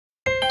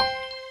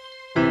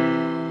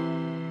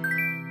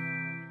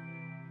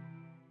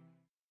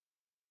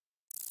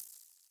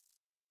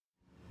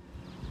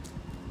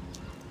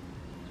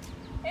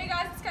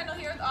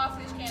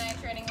Off-Leash Canine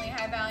Training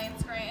Lehigh Valley in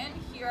Scranton.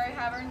 Here I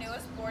have our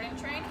newest board and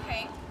trained,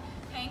 Hank.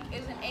 Hank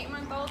is an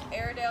 8-month-old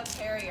Airedale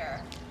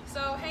Terrier.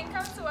 So Hank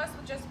comes to us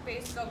with just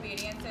basic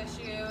obedience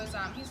issues.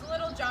 He's a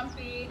little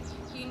jumpy.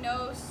 He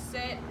knows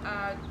sit,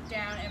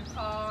 down, and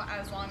paw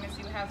as long as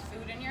you have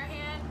food in your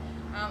hand.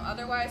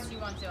 Otherwise, he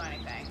won't do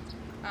anything.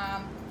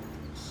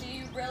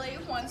 She really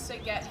wants to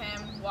get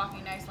him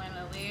walking nicely on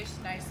a leash,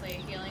 nicely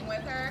heeling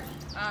with her,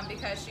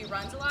 because she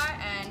runs a lot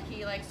and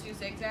he likes to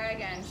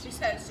zigzag, and she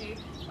says she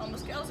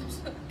almost kills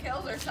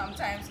her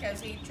sometimes because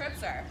he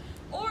trips her.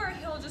 Or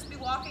he'll just be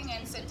walking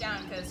and sit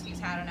down because he's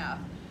had enough.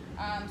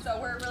 So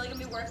we're really going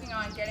to be working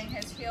on getting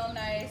his heel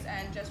nice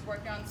and just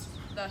working on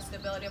the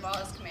stability of all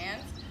his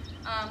commands.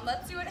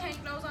 Let's see what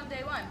Hank knows on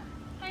day one.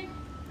 Hank,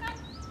 come.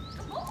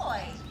 Good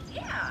boy.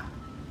 Yeah.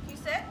 Can you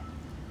sit?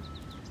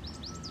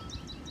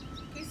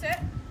 Can you sit?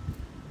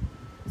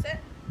 Sit.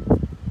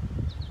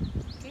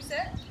 Can you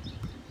sit?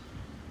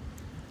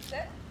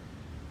 Sit.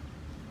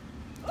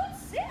 Oh,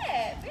 sit.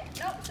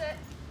 Nope, sit.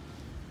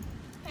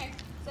 Hank,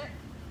 sit.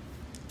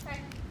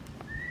 Hank.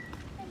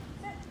 Hank,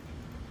 sit.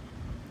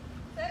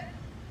 Sit.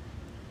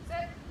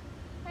 Sit.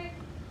 Hank,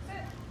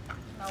 sit.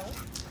 No.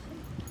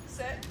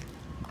 Sit.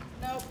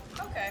 Nope.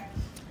 Okay.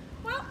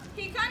 Well,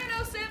 he kind of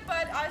knows sit,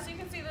 but as you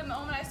can see, the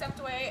moment I stepped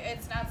away,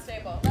 it's not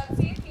stable. Let's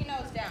see if he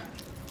knows down.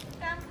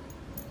 Down.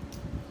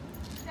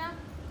 Down.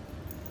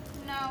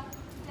 No.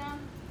 Down.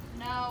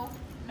 No.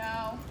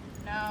 No.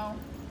 No.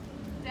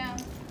 Down.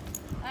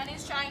 And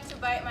he's trying to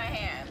bite my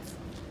hands.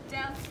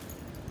 Down.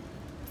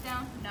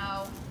 Down.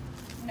 No.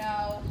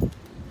 No.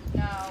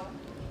 No.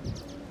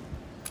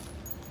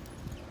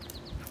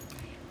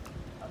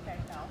 Okay,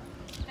 no.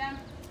 Down.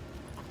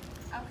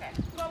 Okay.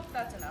 Well,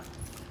 that's enough.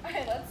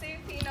 Alright, let's see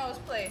if he knows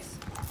place.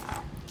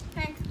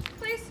 Hank,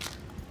 please.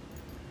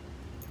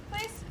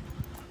 Please.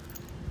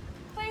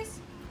 Please.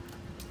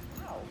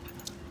 Ow.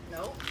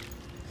 Nope.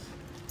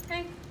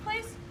 Hank,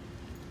 please.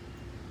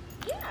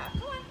 Yeah,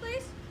 come on,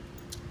 please.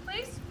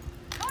 Please.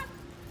 Come on.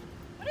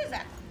 What is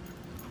that?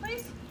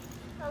 Please.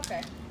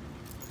 Okay.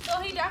 So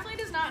he definitely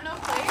does not know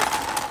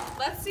place.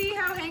 Let's see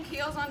how Hank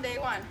heels on day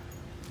one.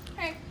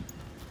 Hank.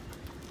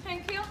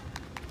 Hank, heel.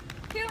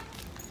 Heel.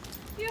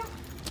 Heel.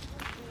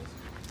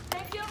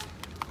 Hank, heel.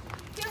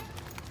 Heel.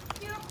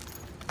 Heel.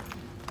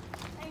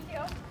 Hank,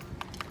 heel.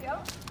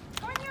 Heel.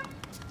 Come on, heel.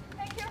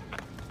 Hank, heel.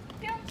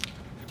 Heel.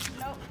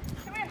 Nope.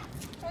 Come here.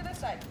 Try this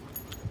side.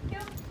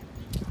 Heel.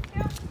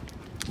 Heel.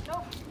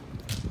 Nope.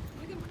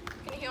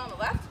 Can you heel on the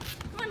left?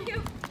 Come on,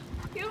 heel.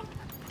 Heel.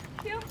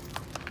 Heel.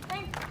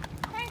 Hank.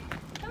 Hank.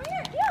 Come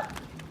here. Heel.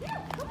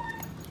 Heel. Come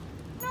on.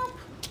 Nope.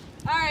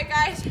 Alright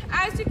guys,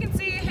 as you can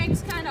see,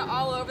 Hank's kind of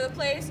all over the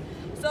place.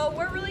 So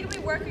we're really going to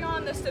be working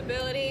on the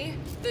stability.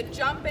 The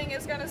jumping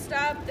is going to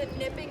stop, the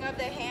nipping of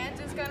the hands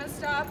is going to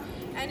stop,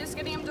 and just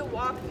getting him to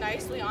walk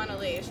nicely on a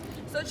leash.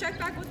 So check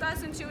back with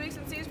us in 2 weeks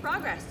and see his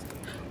progress.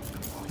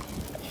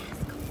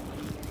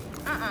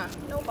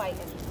 No biting.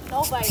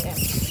 No biting.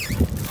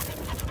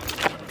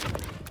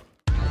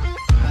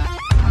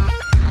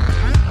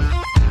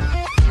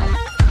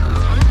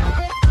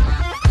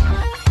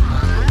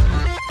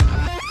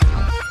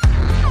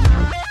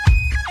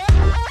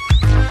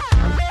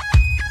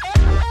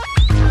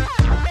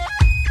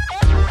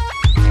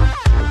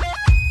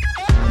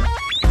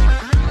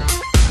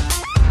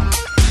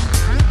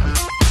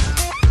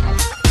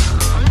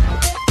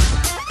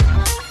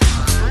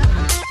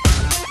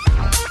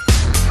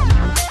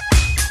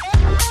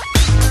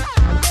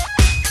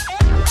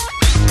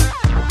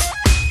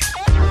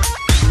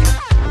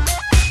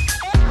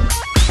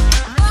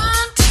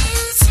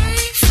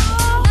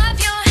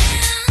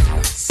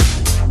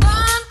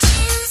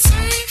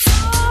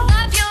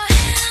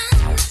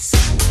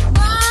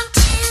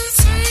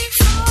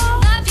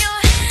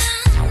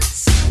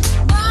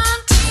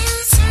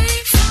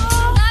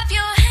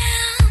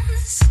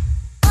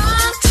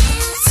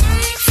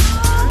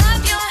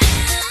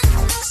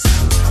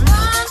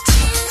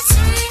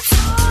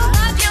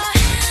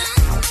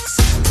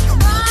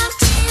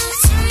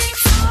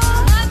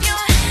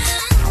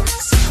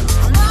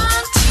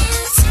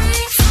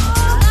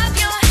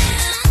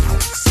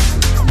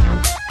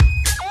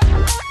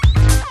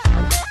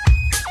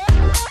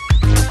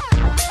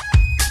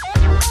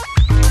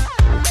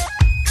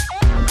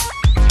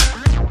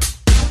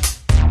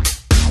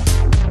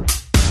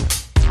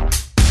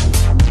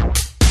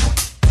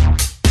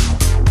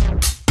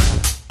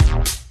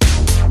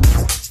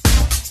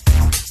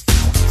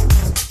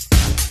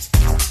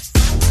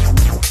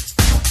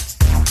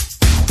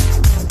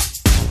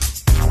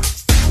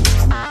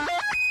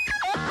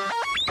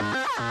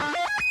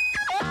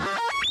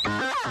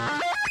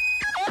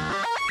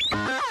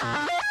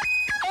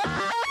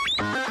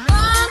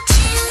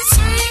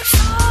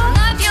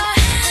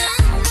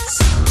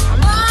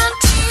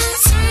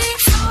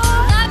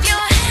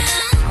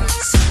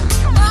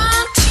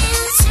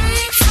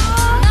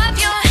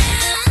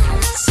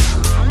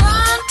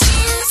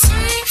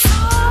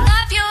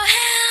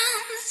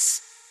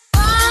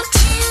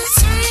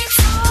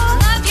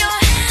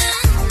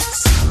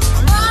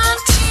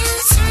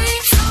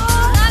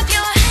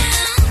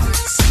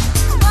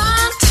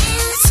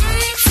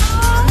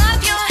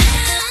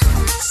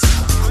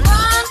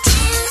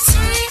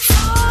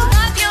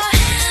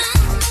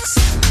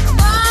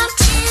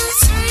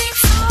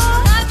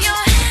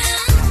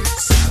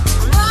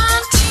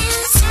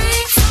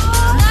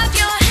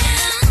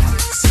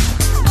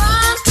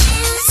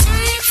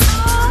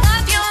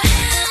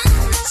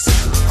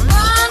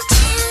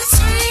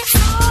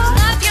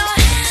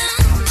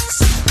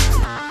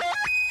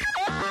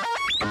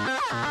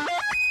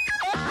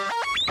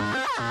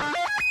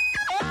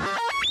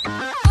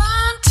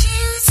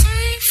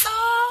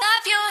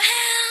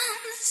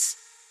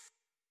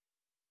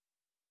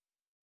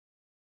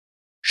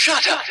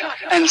 Shut up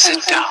and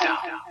sit down.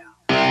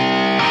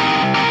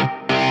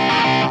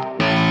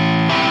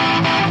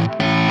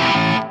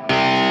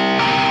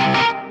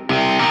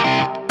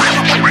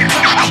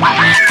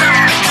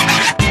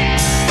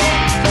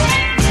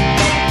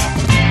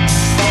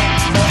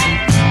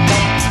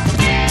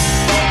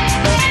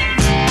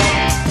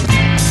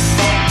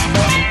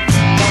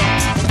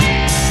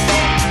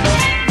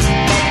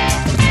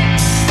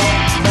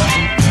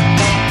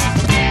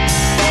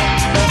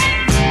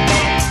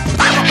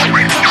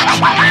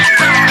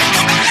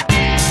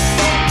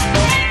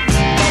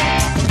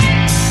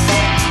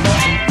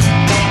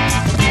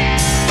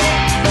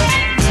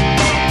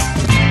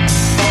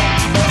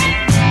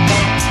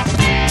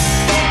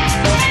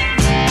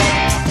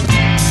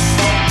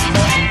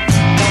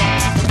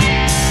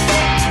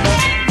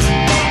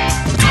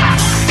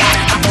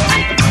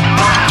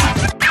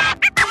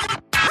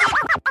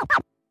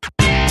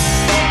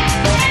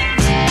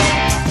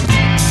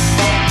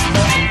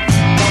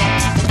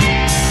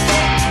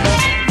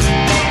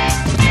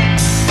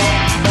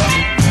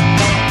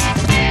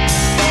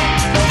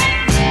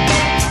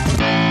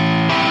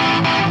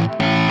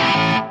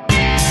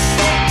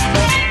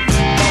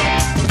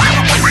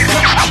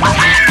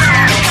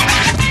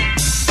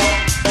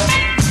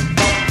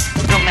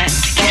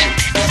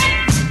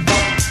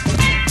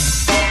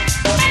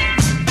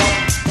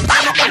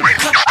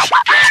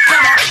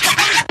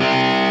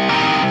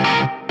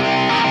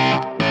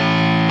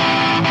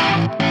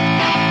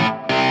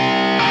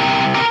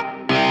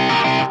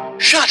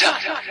 Shut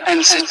up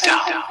and sit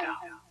down.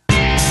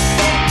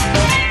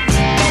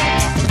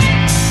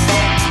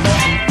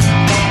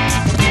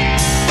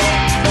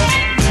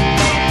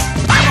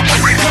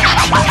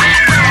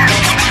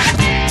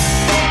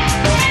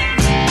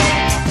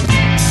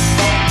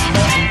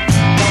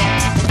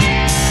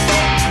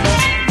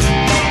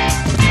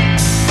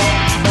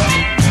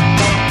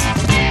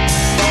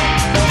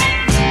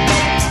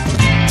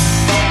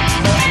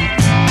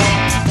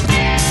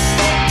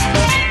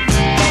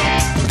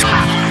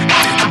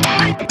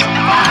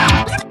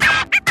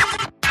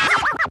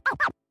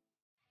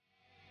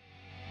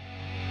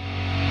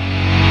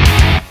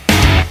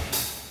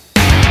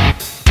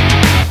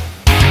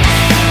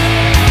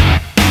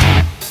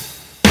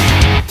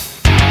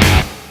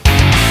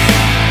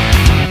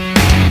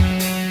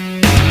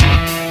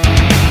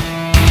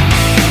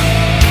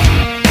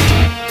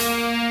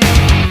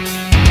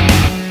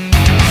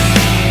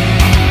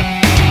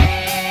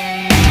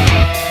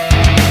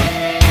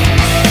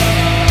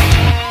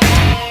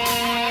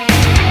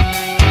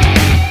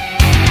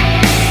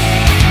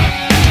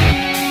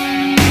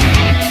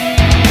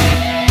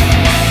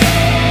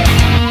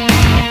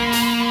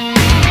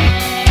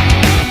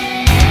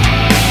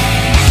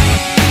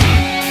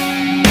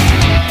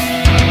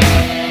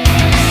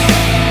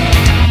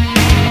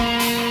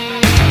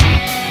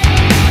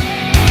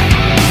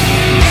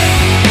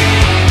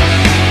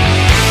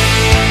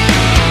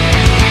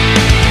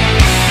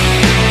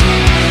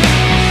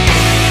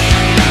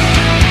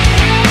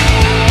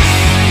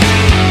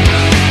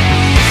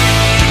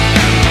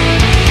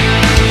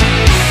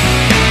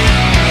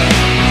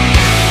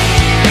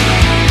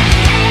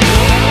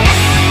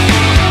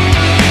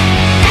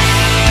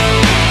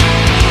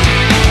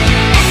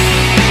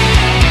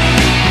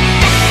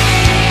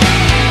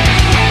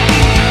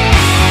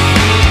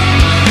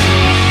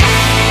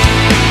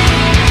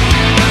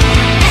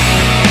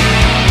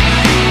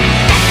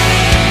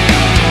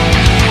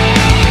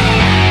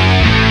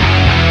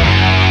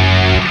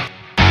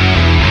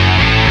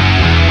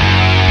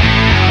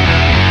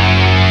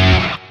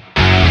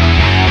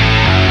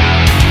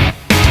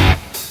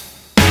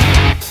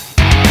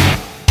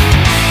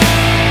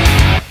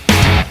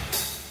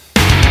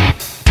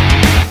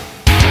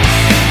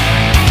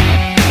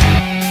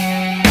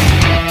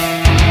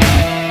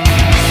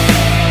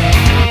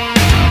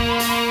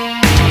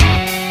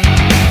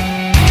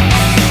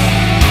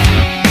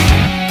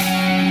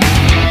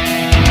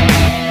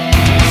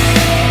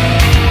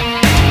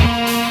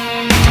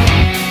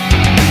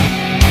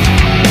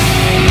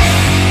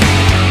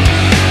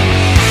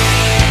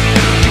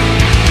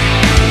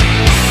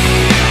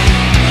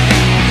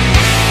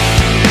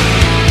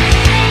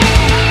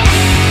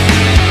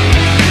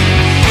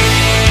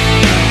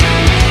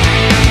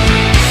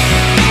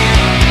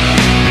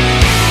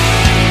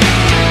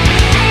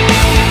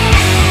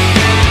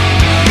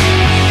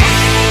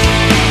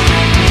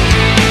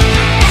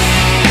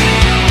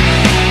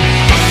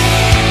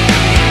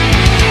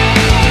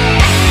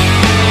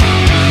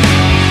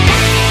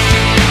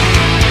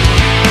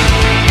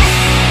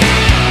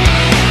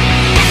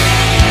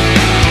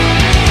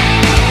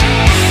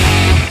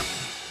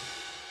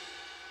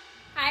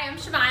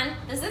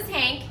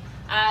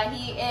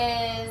 He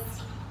is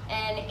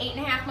an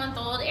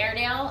 8.5-month-old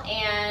Airedale,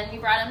 and we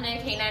brought him to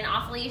K9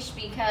 off leash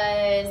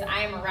because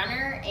I'm a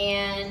runner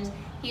and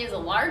he is a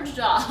large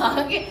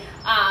dog.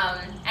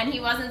 And he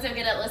wasn't so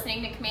good at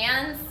listening to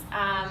commands.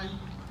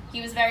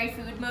 He was very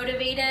food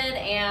motivated,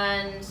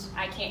 and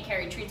I can't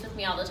carry treats with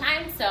me all the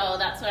time, so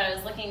that's what I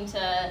was looking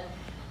to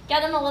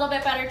get him a little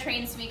bit better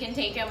trained so we can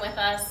take him with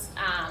us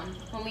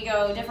when we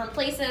go different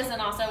places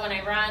and also when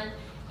I run.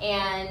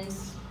 And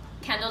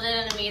Kendall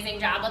did an amazing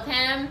job with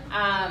him.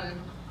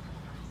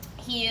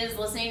 He is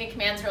listening to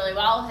commands really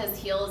well. His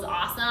heel is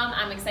awesome.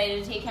 I'm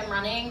excited to take him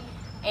running,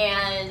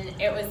 and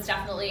it was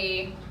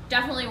definitely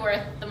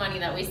worth the money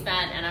that we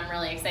spent, and I'm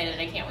really excited.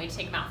 I can't wait to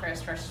take him out for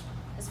his first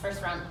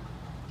run.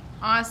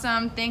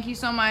 Awesome. Thank you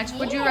so much.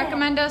 Would you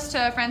recommend us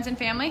to friends and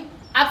family?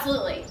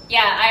 Absolutely.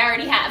 Yeah, I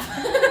already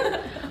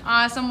have.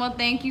 Awesome. Well,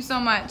 thank you so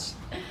much.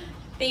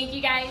 Thank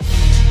you, guys.